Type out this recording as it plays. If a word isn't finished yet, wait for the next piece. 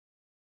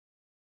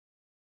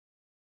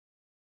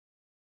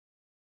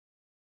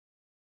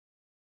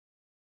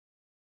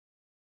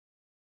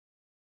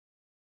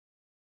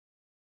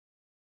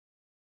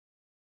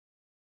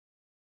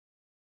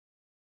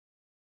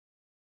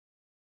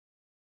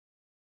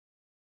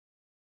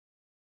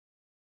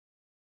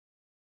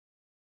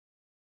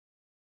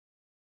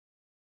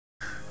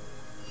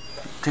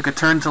take a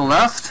turn to the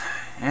left,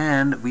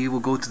 and we will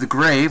go to the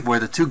grave where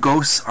the two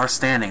ghosts are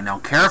standing. Now,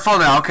 careful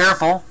now,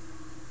 careful.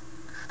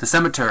 The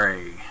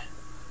cemetery.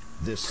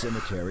 This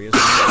cemetery is the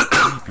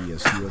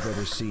creepiest you have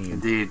ever seen.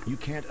 Indeed. You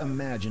can't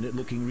imagine it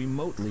looking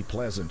remotely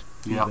pleasant,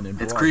 Yep, even in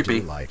it's broad creepy.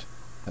 daylight.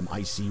 An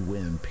icy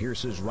wind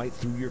pierces right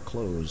through your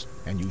clothes,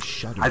 and you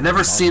shudder. I've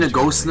never seen a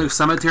ghost in the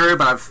cemetery,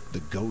 but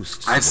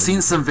I've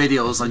seen some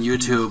videos on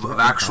YouTube of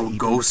actual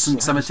ghosts in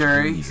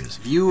cemeteries.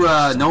 If you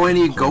know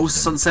any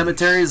ghosts on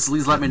cemeteries,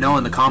 please let me know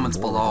in the comments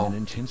below.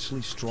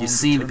 If you've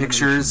seen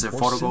pictures or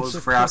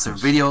photographs or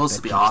videos,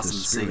 it'd be awesome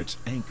to see.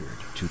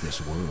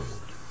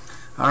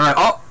 Alright,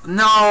 oh,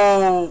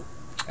 no!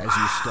 As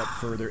you step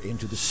further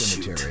into the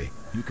cemetery,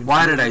 you can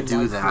why did I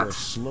do that?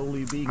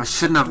 I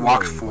shouldn't have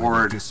walked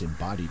forward.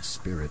 Disembodied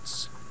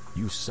spirits.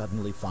 You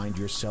suddenly find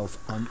yourself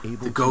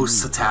unable The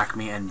ghosts attack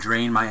me and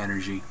drain my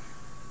energy.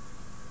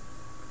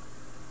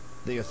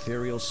 The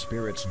ethereal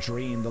spirits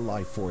drain the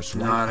life force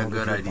right Not a out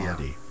good of your idea.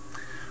 body.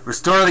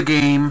 Restore the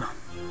game.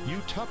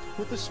 You tuck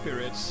with the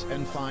spirits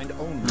and find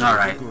only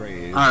Alright. the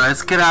grave. Alright,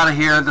 let's get out of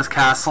here, this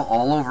castle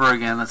all over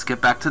again. Let's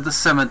get back to the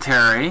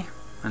cemetery.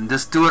 And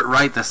just do it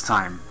right this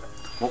time.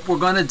 What we're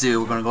going to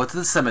do, we're going to go to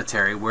the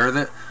cemetery where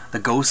the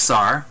ghosts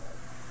are.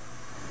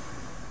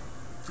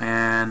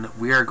 And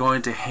we are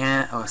going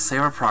to save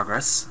our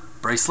progress.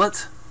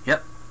 Bracelet.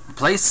 Yep.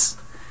 Replace.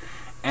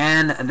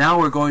 And now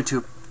we're going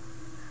to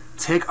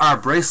take our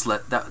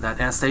bracelet that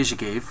Anastasia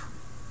gave.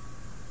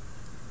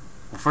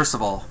 Well, first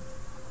of all,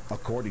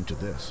 according to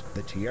this,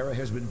 the tiara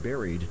has been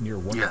buried near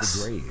one of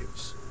the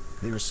graves.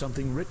 There is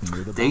something written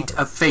near the date bottom.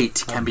 of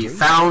fate can be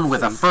found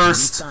with a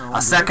first,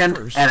 a second,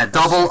 and a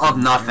double of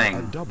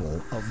nothing.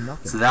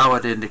 So that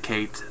would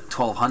indicate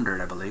 1200,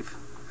 I believe.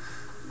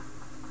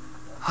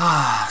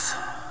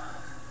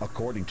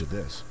 According to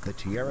this, the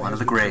tiara One has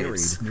of the been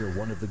graves. buried near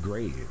one of the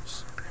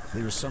graves.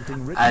 There is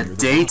something written A near the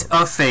date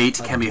bottom. of fate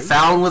can be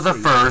found with a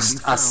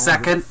first, a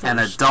second, and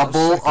a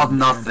double of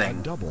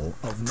nothing.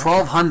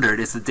 1200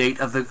 is the date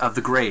of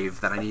the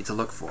grave that I need to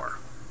look for.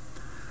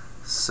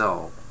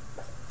 So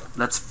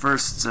let's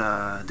first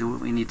do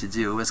what we need to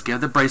do. Let's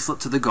give the bracelet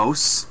to the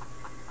ghosts,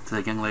 to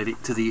the young lady,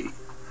 to the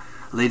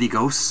lady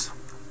ghosts.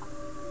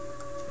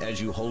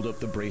 As you hold up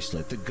the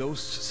bracelet, the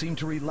ghosts seem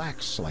to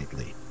relax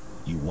slightly.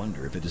 You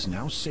wonder if it is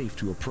now safe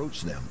to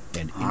approach them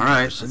and enter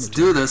Alright, the let's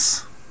cemetery. do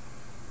this.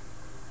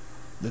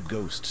 The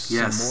ghosts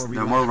Yes, seem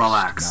they're more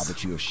relaxed. now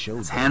that you have showed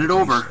Let's them hand the it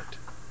over. bracelet.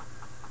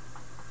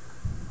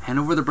 Hand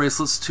over the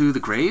bracelets to the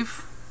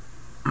grave.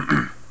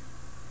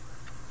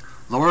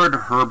 Lord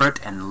Herbert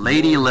and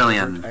Lady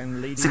Lillian,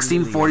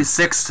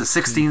 1646 to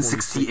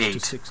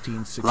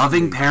 1668.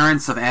 Loving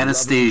parents of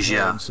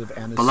Anastasia,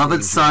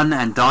 beloved son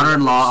and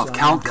daughter-in-law of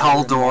Count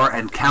Caldor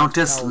and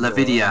Countess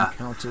Lavidia.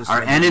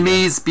 Our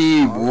enemies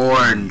be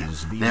warned.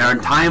 Their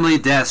untimely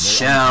deaths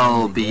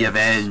shall be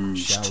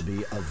avenged.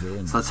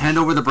 So let's hand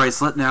over the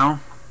bracelet now.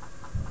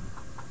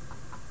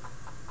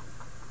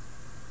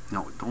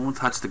 No, don't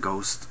touch the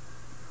ghost.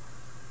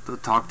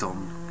 Don't talk to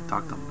him.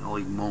 Talk to him. All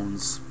he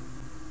moans.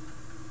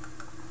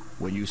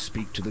 When you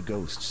speak to the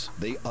ghosts,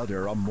 they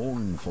utter a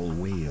mournful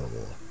wail.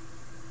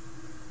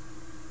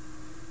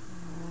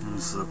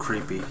 This is so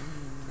creepy.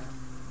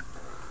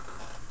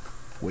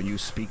 When you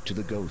speak to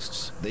the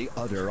ghosts, they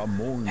utter a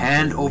mournful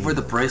Hand over wail.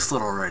 the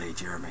bracelet already,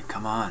 Jeremy.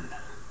 Come on.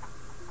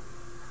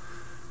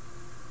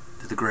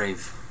 To the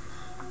grave.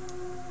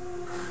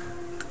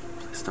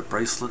 Place the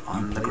bracelet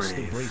on the Place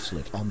grave. the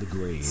bracelet on the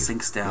grave.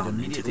 Sinks down It into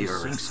the immediately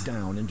earth. sinks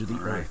down into the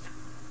Alright. earth.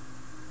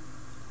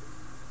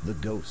 The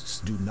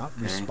ghosts do not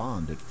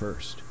respond at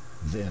first.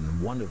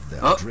 Then one of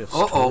them drifts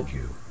toward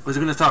you. Was it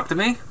going to talk to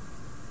me?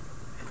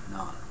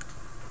 No.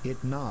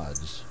 It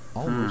nods,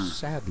 almost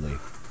sadly.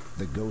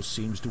 The ghost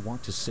seems to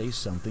want to say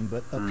something,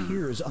 but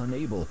appears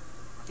unable.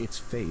 Its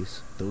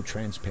face, though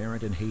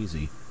transparent and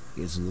hazy,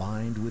 is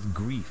lined with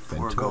grief and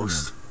torment.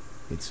 Ghost.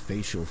 Its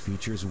facial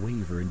features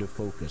waver into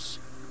focus.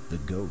 The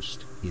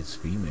ghost is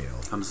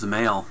female. Comes the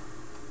male.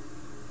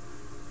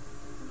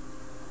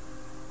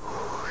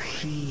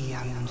 We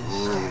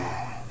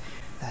understand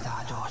that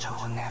our daughter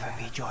will never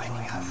be joining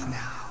us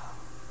now.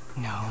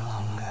 No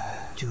longer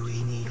do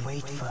we need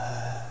wait for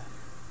her.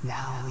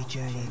 Now we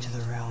journey to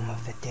the realm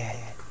of the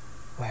dead,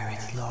 where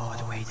its Lord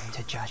waits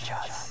to judge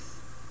us.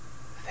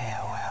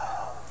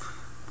 Farewell.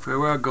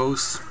 Farewell,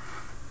 ghosts.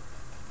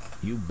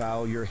 You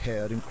bow your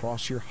head and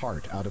cross your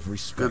heart out of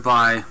respect.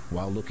 Goodbye.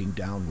 While looking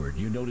downward,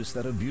 you notice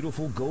that a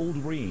beautiful gold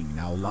ring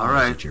now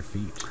lies at your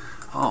feet.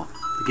 Oh,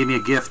 they gave me a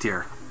gift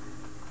here.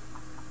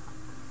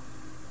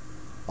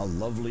 A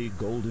lovely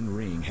golden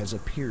ring has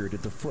appeared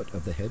at the foot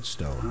of the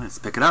headstone. Let's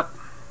pick it up.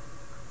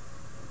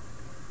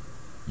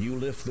 You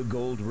lift the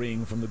gold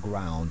ring from the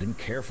ground and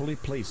carefully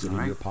place it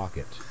in your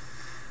pocket.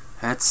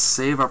 Let's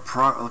save our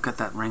look at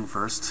that ring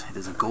first. It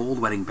is a gold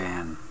wedding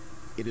band.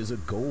 It is a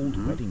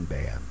gold wedding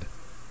band.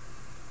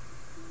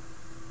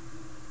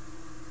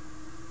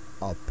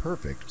 A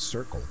perfect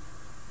circle.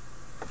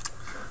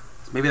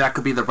 Maybe that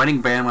could be the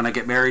wedding band when I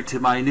get married to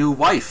my new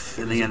wife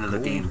in the end of the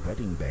game.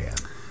 Wedding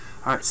band.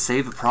 Alright,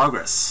 save the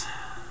progress.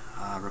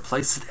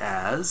 Replace it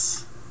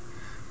as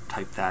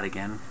type that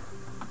again.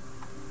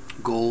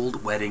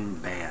 Gold wedding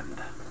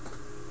band.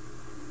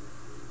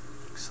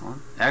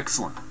 Excellent.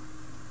 Excellent.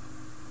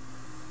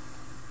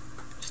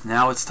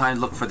 Now it's time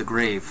to look for the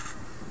grave.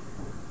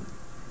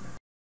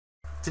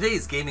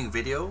 Today's gaming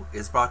video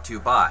is brought to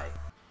you by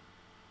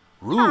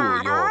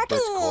Rule your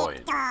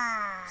Bitcoin.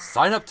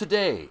 Sign up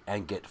today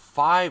and get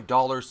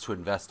 $5 to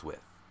invest with.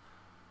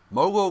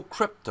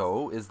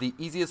 MogoCrypto is the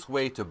easiest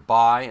way to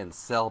buy and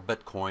sell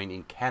Bitcoin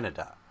in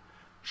Canada.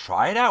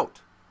 Try it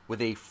out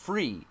with a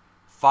free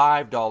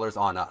 $5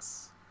 on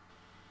us.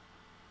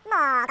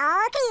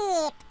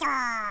 MogoCrypto.